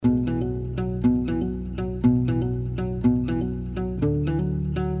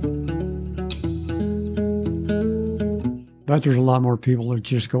But there's a lot more people that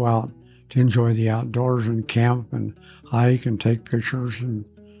just go out to enjoy the outdoors and camp and hike and take pictures and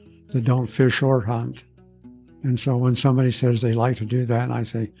that don't fish or hunt. And so when somebody says they like to do that, and I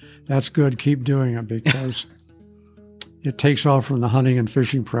say, that's good, keep doing it, because it takes off from the hunting and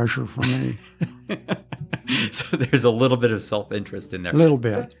fishing pressure for me. So there's a little bit of self-interest in there. A little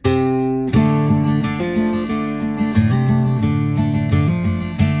bit.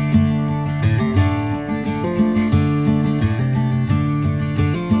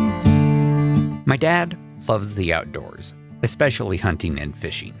 My dad loves the outdoors, especially hunting and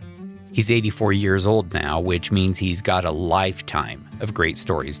fishing. He's 84 years old now, which means he's got a lifetime of great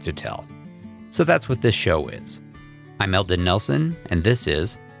stories to tell. So that's what this show is. I'm Eldon Nelson, and this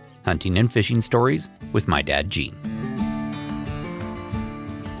is Hunting and Fishing Stories with my dad, Gene.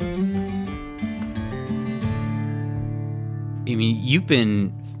 I mean, you've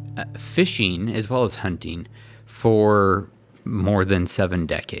been fishing as well as hunting for more than 7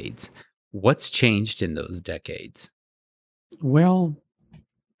 decades. What's changed in those decades? Well,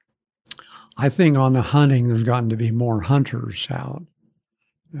 I think on the hunting, there's gotten to be more hunters out.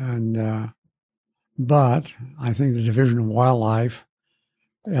 And, but I think the Division of Wildlife,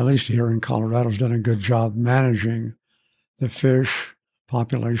 at least here in Colorado, has done a good job managing the fish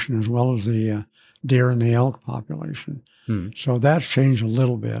population as well as the deer and the elk population. So that's changed a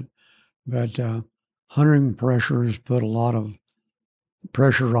little bit. But hunting pressure has put a lot of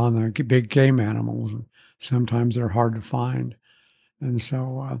pressure on the big game animals. Sometimes they're hard to find. And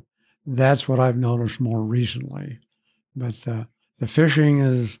so that's what I've noticed more recently. But the fishing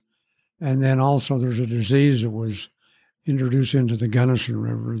is, and then also there's a disease that was introduced into the Gunnison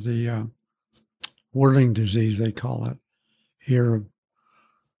River, the whirling disease, they call it here.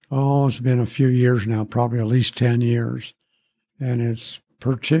 Oh, it's been a few years now, probably at least 10 years. And it's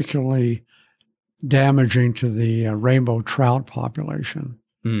particularly damaging to the rainbow trout population.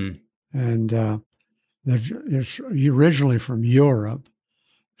 And it's originally from Europe.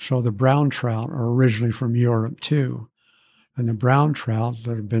 So the brown trout are originally from Europe too. And the brown trout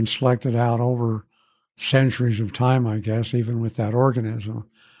that have been selected out over centuries of time, I guess, even with that organism,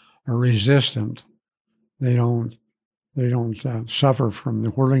 are resistant. They don't suffer from the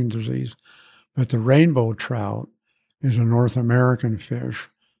whirling disease. But the rainbow trout is a North American fish,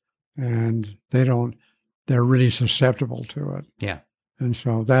 and they're really susceptible to it. Yeah. And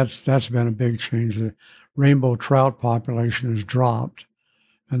so that's been a big change. The rainbow trout population has dropped,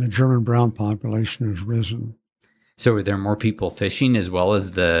 and the German brown population has risen. So are there more people fishing as well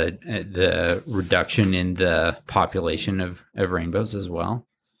as the reduction in the population of rainbows as well?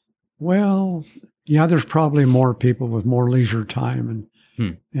 Well, yeah, there's probably more people with more leisure time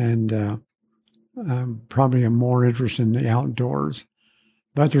and probably a more interest in the outdoors.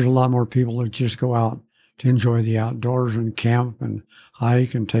 But there's a lot more people that just go out to enjoy the outdoors and camp and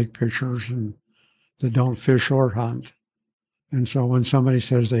hike and take pictures and that don't fish or hunt. And so when somebody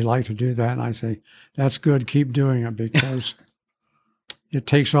says they like to do that, and I say, that's good, keep doing it, because it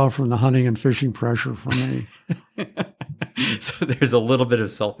takes off from the hunting and fishing pressure for me. So there's a little bit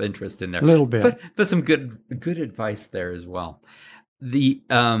of self-interest in there. A little bit. But some good advice there as well. The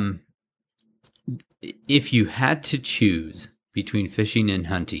if you had to choose between fishing and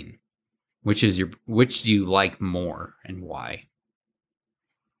hunting, which do you like more and why?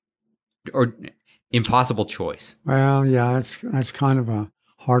 Or impossible choice? Well, yeah, that's kind of a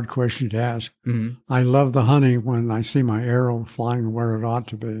hard question to ask. Mm-hmm. I love the hunting when I see my arrow flying where it ought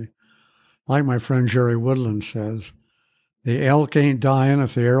to be. Like my friend Jerry Woodland says, the elk ain't dying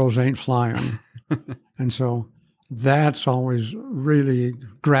if the arrows ain't flying. And so that's always really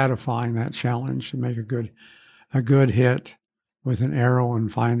gratifying, that challenge to make a good hit with an arrow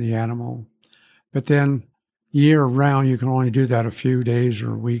and find the animal. But then year round, you can only do that a few days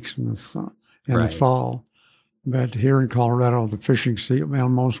or weeks in the sun. In the fall. But here in Colorado, the fishing season, well,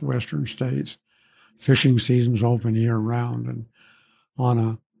 most Western states, fishing season's open year round. And on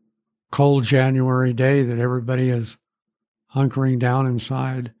a cold January day that everybody is hunkering down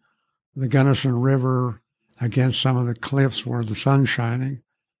inside the Gunnison River against some of the cliffs where the sun's shining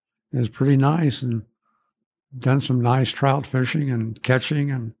is pretty nice, and done some nice trout fishing and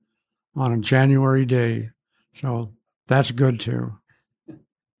catching and on a January day. So that's good too.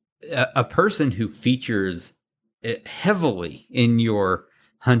 A person who features heavily in your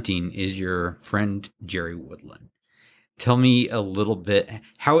hunting is your friend Jerry Woodland. Tell me a little bit,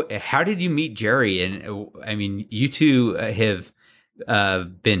 how did you meet Jerry? And I mean, you two have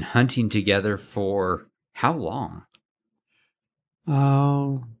been hunting together for how long?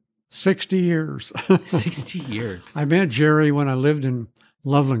 60 years. 60 years. I met Jerry when I lived in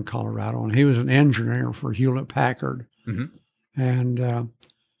Loveland, Colorado, and he was an engineer for Hewlett-Packard. Mm-hmm. And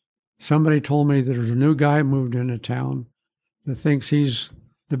somebody told me that there's a new guy moved into town that thinks he's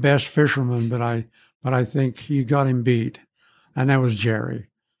the best fisherman, but I think you got him beat, and that was Jerry.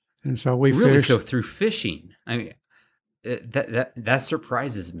 And so we Really? fished. So through fishing? I mean, that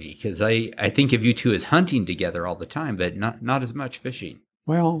surprises me because I think of you two as hunting together all the time, but not as much fishing.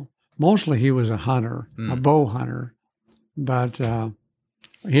 Well, mostly he was a hunter, a bow hunter, but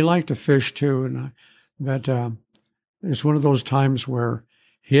he liked to fish too. But it's one of those times where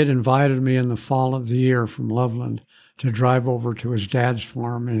he had invited me in the fall of the year from Loveland to drive over to his dad's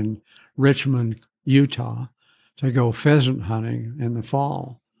farm in Richmond, Utah, to go pheasant hunting in the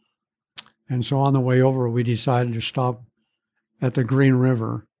fall. And so on the way over, we decided to stop at the Green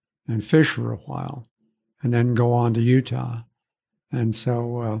River and fish for a while and then go on to Utah. And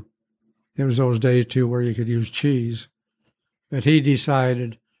so it was those days too where you could use cheese. But he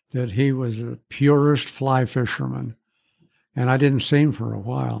decided that he was a purist fly fisherman. And I didn't see him for a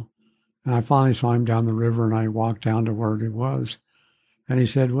while. And I finally saw him down the river, and I walked down to where he was. And he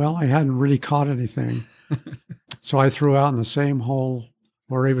said, well, I hadn't really caught anything. So I threw out in the same hole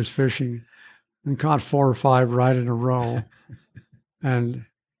where he was fishing and caught 4 or 5 right in a row. And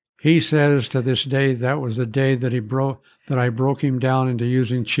he says to this day, that was the day that I broke him down into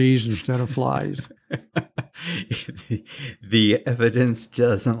using cheese instead of flies. The evidence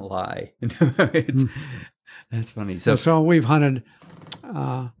doesn't lie. That's funny. So we've hunted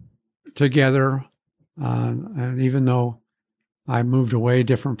together, and even though I moved away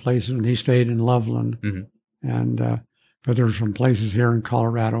different places and he stayed in Loveland, and but there's some places here in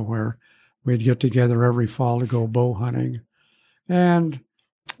Colorado where we'd get together every fall to go bow hunting. And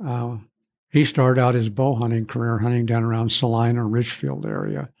he started out his bow hunting career hunting down around Salina, Richfield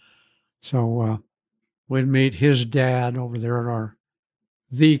area. So we'd meet his dad over there at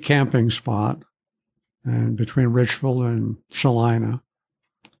the camping spot, and between Richfield and Salina.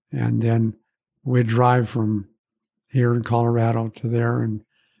 And then we'd drive from here in Colorado to there and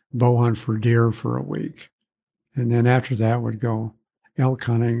bow hunt for deer for a week. And then after that, we'd go elk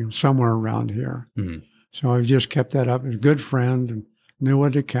hunting somewhere around here. So I've just kept that up. He's a good friend and knew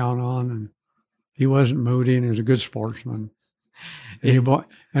what to count on. And he wasn't moody, and he was a good sportsman.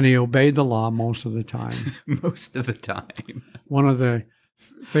 And he obeyed the law most of the time. Most of the time. One of the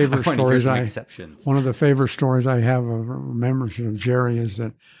favorite stories one of the favorite stories I have of remembrances of Jerry is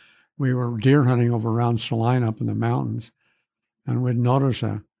that we were deer hunting over around Salina up in the mountains, and we'd notice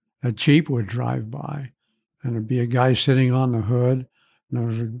a Jeep would drive by, and there'd be a guy sitting on the hood, and there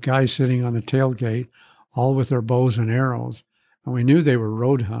was a guy sitting on the tailgate, all with their bows and arrows. And we knew they were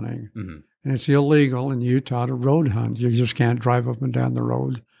road hunting. And it's illegal in Utah to road hunt. You just can't drive up and down the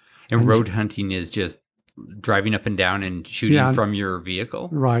road. And road hunting is just driving up and down and shooting from your vehicle?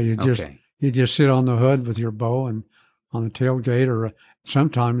 Right. You just sit on the hood with your bow and on the tailgate, or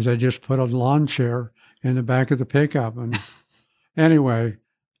sometimes they just put a lawn chair in the back of the pickup. And anyway,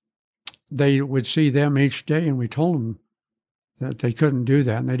 they would see them each day, and we told them that they couldn't do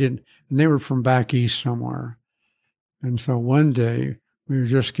that. And they didn't. And they were from back east somewhere. And so one day we were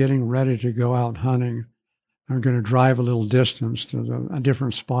just getting ready to go out hunting. I'm going to drive a little distance to a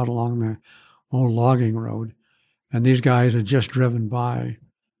different spot along the old logging road. And these guys had just driven by.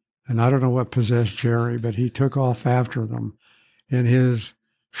 And I don't know what possessed Jerry, but he took off after them in his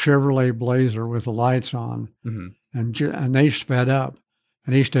Chevrolet Blazer with the lights on. And they sped up.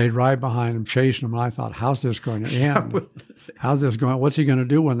 And he stayed right behind them, chasing them. And I thought, how's this going to end? How's this going? What's he going to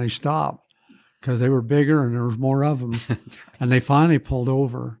do when they stop? Because they were bigger and there was more of them. Right. And they finally pulled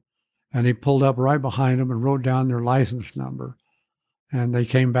over. And he pulled up right behind them and wrote down their license number. And they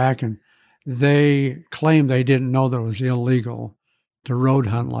came back, and they claimed they didn't know that it was illegal to road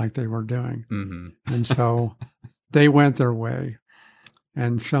hunt like they were doing. And so they went their way.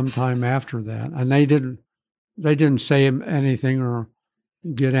 And sometime after that, and they didn't say anything or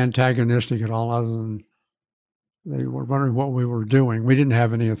get antagonistic at all, other than they were wondering what we were doing. We didn't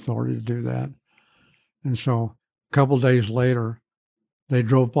have any authority to do that. And so a couple of days later, they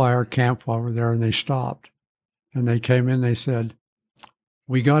drove by our camp while we were there, and they stopped. And they came in, they said,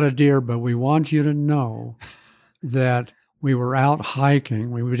 "We got a deer, but we want you to know that we were out hiking.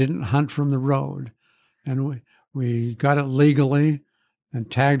 We didn't hunt from the road. And we got it legally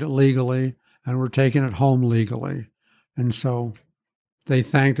and tagged it legally, and we're taking it home legally." And so they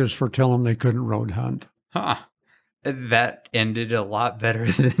thanked us for telling them they couldn't road hunt. That ended a lot better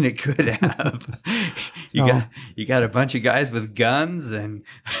than it could have. You got a bunch of guys with guns and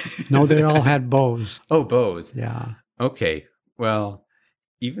no, they all had bows. Oh, bows. Yeah. Okay. Well,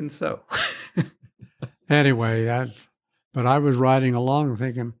 even so. Anyway, but I was riding along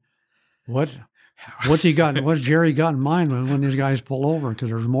thinking, what What's he got? What's Jerry got in mind when these guys pull over? Because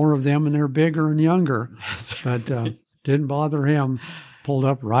there's more of them and they're bigger and younger. But didn't bother him. Pulled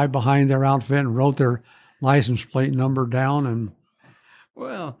up right behind their outfit and wrote their license plate number down. And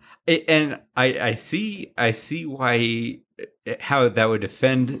Well, and I see why how that would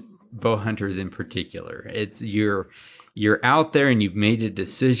offend bow hunters in particular. It's you're out there and you've made a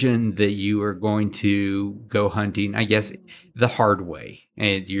decision that you are going to go hunting, I guess, the hard way.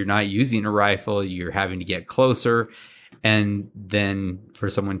 And you're not using a rifle, you're having to get closer. And then for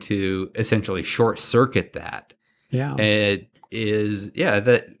someone to essentially short circuit that, yeah, it is,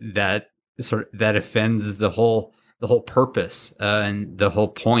 that offends the whole purpose and the whole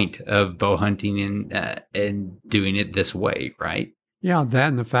point of bow hunting and doing it this way, right? yeah, that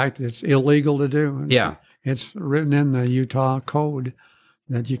and the fact that it's illegal to do. Yeah. It's written in the Utah code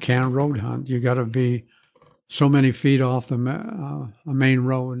that you can't road hunt. You got to be so many feet off the main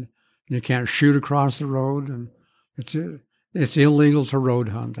road. You can't shoot across the road, and it's illegal to road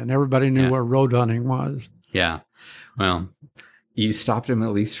hunt. And everybody knew what road hunting was. Yeah. Well, you stopped him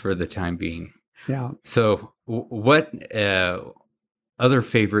at least for the time being. Yeah. So, what other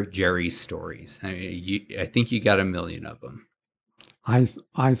favorite Jerry stories? I mean, I think you got a million of them.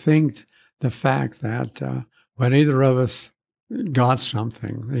 I think the fact that when either of us got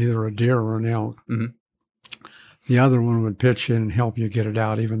something, either a deer or an elk, the other one would pitch in and help you get it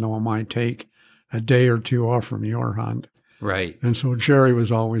out, even though it might take a day or two off from your hunt. Right. And so Jerry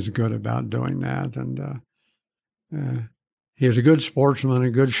was always good about doing that. And he was a good sportsman, a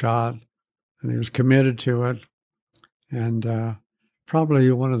good shot, and he was committed to it. And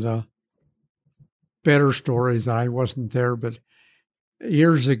probably one of the better stories, I wasn't there, but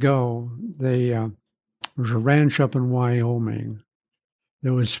years ago, there was a ranch up in Wyoming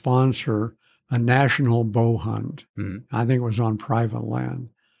that would sponsor a national bow hunt. I think it was on private land.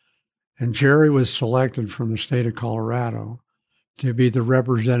 And Jerry was selected from the state of Colorado to be the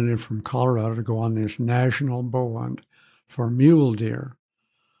representative from Colorado to go on this national bow hunt for mule deer.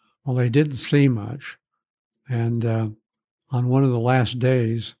 Well, they didn't see much. And on one of the last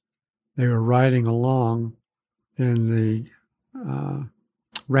days, they were riding along in the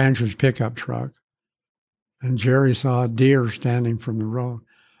rancher's pickup truck, and Jerry saw a deer standing from the road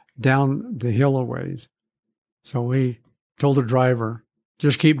down the hill a ways. So he told the driver,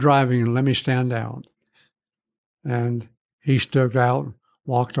 just keep driving and let me stand out. And he stepped out,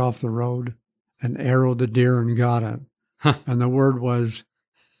 walked off the road, and arrowed the deer and got it. Huh. And the word was,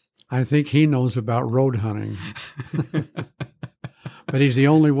 I think he knows about road hunting. But he's the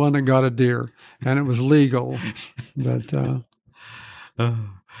only one that got a deer, and it was legal. But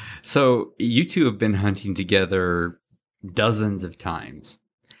so you two have been hunting together dozens of times.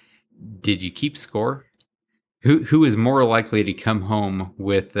 Did you keep score? Who is more likely to come home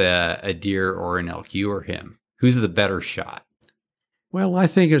with a deer or an elk, you or him? Who's the better shot? Well, I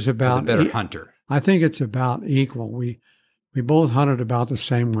think it's about the better hunter. I think it's about equal. We both hunted about the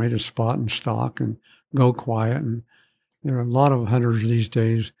same way, to spot and stalk and go quiet. And there are a lot of hunters these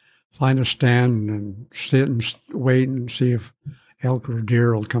days find a stand and sit and wait and see if elk or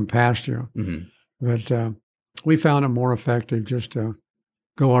deer will come past you. But we found it more effective just to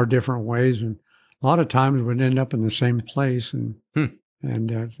go our different ways. And a lot of times we'd end up in the same place. And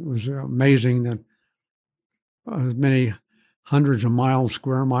it was amazing that as many hundreds of miles,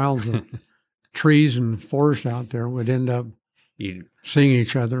 square miles of trees and forest out there would end up seeing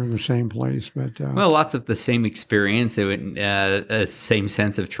each other in the same place. But well, lots of the same experience, it would same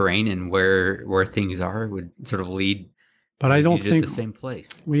sense of terrain and where things are would sort of lead. But I don't think the same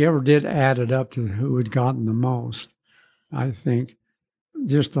place we ever did add it up to who had gotten the most. I think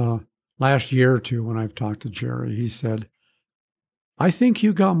just the last year or two, when I've talked to Jerry, he said, "I think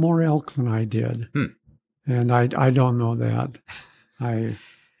you got more elk than I did," and I don't know that.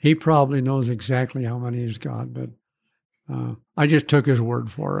 He probably knows exactly how many he's got, but I just took his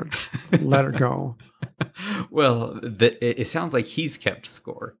word for it. Let it go. Well, it sounds like he's kept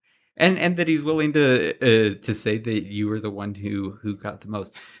score, and that he's willing to say that you were the one who got the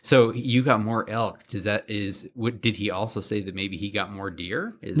most. So you got more elk. Did he also say that maybe he got more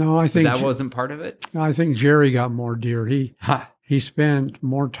deer? No, I think that wasn't part of it. I think Jerry got more deer. He spent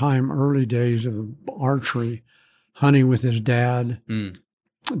more time early days of archery hunting with his dad.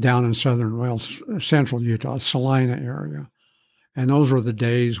 Down in central Utah, Salina area. And those were the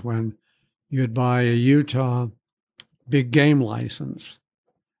days when you'd buy a Utah big game license,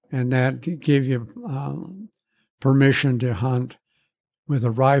 and that gave you permission to hunt with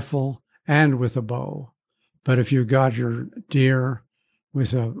a rifle and with a bow. But if you got your deer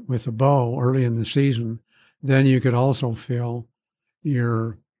with a bow early in the season, then you could also fill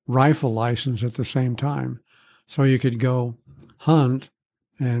your rifle license at the same time. So you could go hunt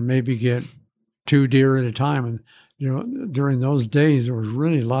and maybe get 2 deer at a time. And, during those days, there was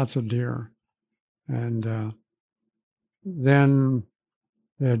really lots of deer. And then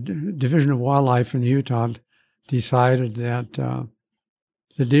the Division of Wildlife in Utah decided that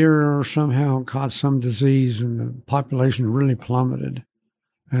the deer somehow caught some disease and the population really plummeted.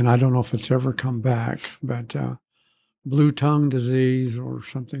 And I don't know if it's ever come back, but blue tongue disease or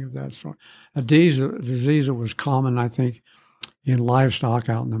something of that sort. A disease that was common, I think, in livestock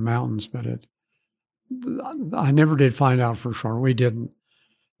out in the mountains, but I never did find out for sure. We didn't.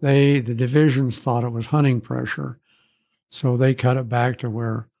 The divisions thought it was hunting pressure, so they cut it back to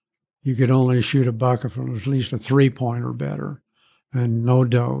where you could only shoot a buck if it was at least a 3-point or better, and no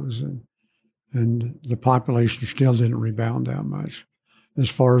does. And the population still didn't rebound that much, as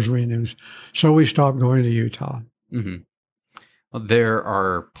far as we knew. So we stopped going to Utah. Mm-hmm. Well, there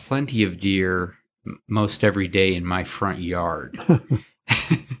are plenty of deer most every day in my front yard.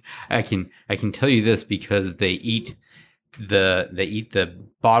 I can tell you this because they eat the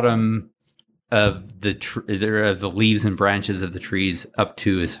bottom of the leaves and branches of the trees up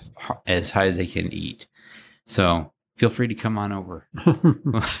to as high as they can eat. So feel free to come on over.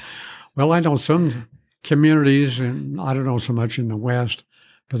 Well, I know some communities, and I don't know so much in the West,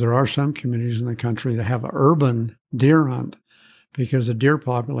 but there are some communities in the country that have an urban deer hunt because the deer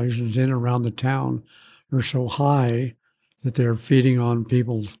populations in and around the town are so high that they're feeding on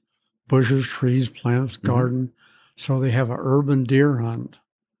people's bushes, trees, plants, garden. Mm-hmm. So they have an urban deer hunt.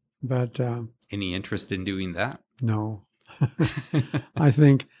 But any interest in doing that? No. I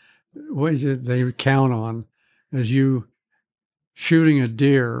think what they count on is you shooting a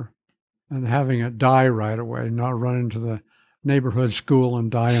deer and having it die right away, not run into the neighborhood school and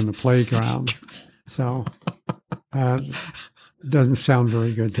die in the playground. So doesn't sound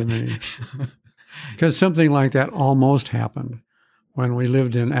very good to me. Because something like that almost happened when we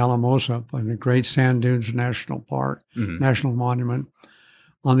lived in Alamosa in the Great Sand Dunes National Park, National Monument.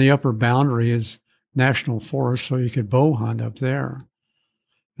 On the upper boundary is National Forest, so you could bow hunt up there.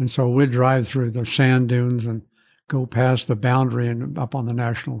 And so we'd drive through the sand dunes and go past the boundary and up on the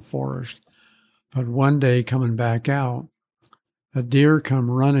National Forest. But one day coming back out, a deer come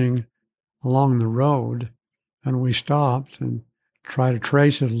running along the road, and we stopped and tried to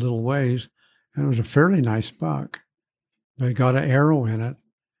trace it a little ways, and it was a fairly nice buck. But it got an arrow in it,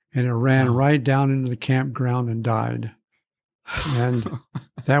 and it ran right down into the campground and died. And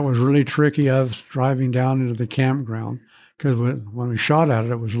that was really tricky of us driving down into the campground, because when we shot at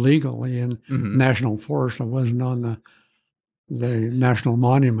it, it was legally in National Forest. It wasn't on the National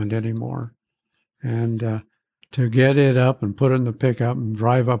Monument anymore. And to get it up and put it in the pickup and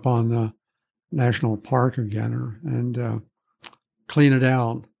drive up on the National Park again and clean it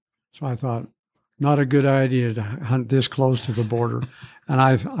out. So I thought, not a good idea to hunt this close to the border. And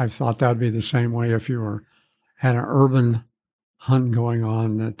I thought that would be the same way if you had an urban hunt going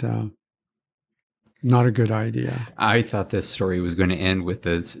on. That not a good idea. I thought this story was going to end with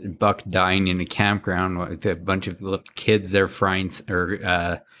this buck dying in a campground with a bunch of little kids there frying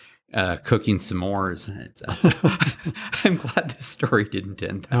or cooking s'mores. I'm glad this story didn't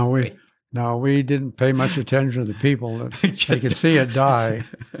end that way. No, we didn't pay much attention to the people. They could see it die.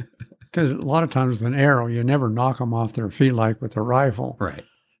 Because a lot of times with an arrow, you never knock them off their feet like with a rifle. Right.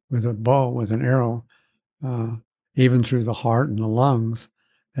 With a bow, with an arrow, even through the heart and the lungs,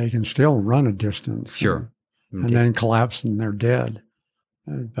 they can still run a distance. Sure. And then collapse and they're dead.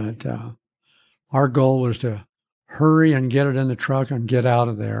 But our goal was to hurry and get it in the truck and get out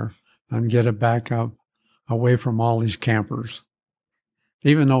of there and get it back up away from all these campers.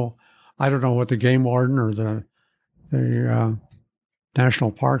 Even though I don't know what the game warden or the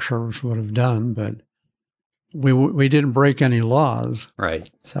National Park Service would have done, but we didn't break any laws. Right.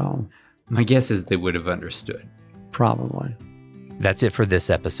 So my guess is they would have understood. Probably. That's it for this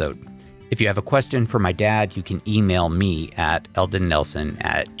episode. If you have a question for my dad, you can email me at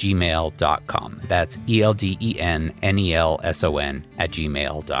eldennelson@gmail.com. That's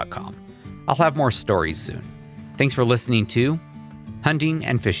ELDENNELSON@gmail.com. I'll have more stories soon. Thanks for listening to Hunting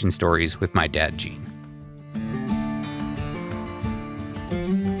and Fishing Stories with my dad, Gene.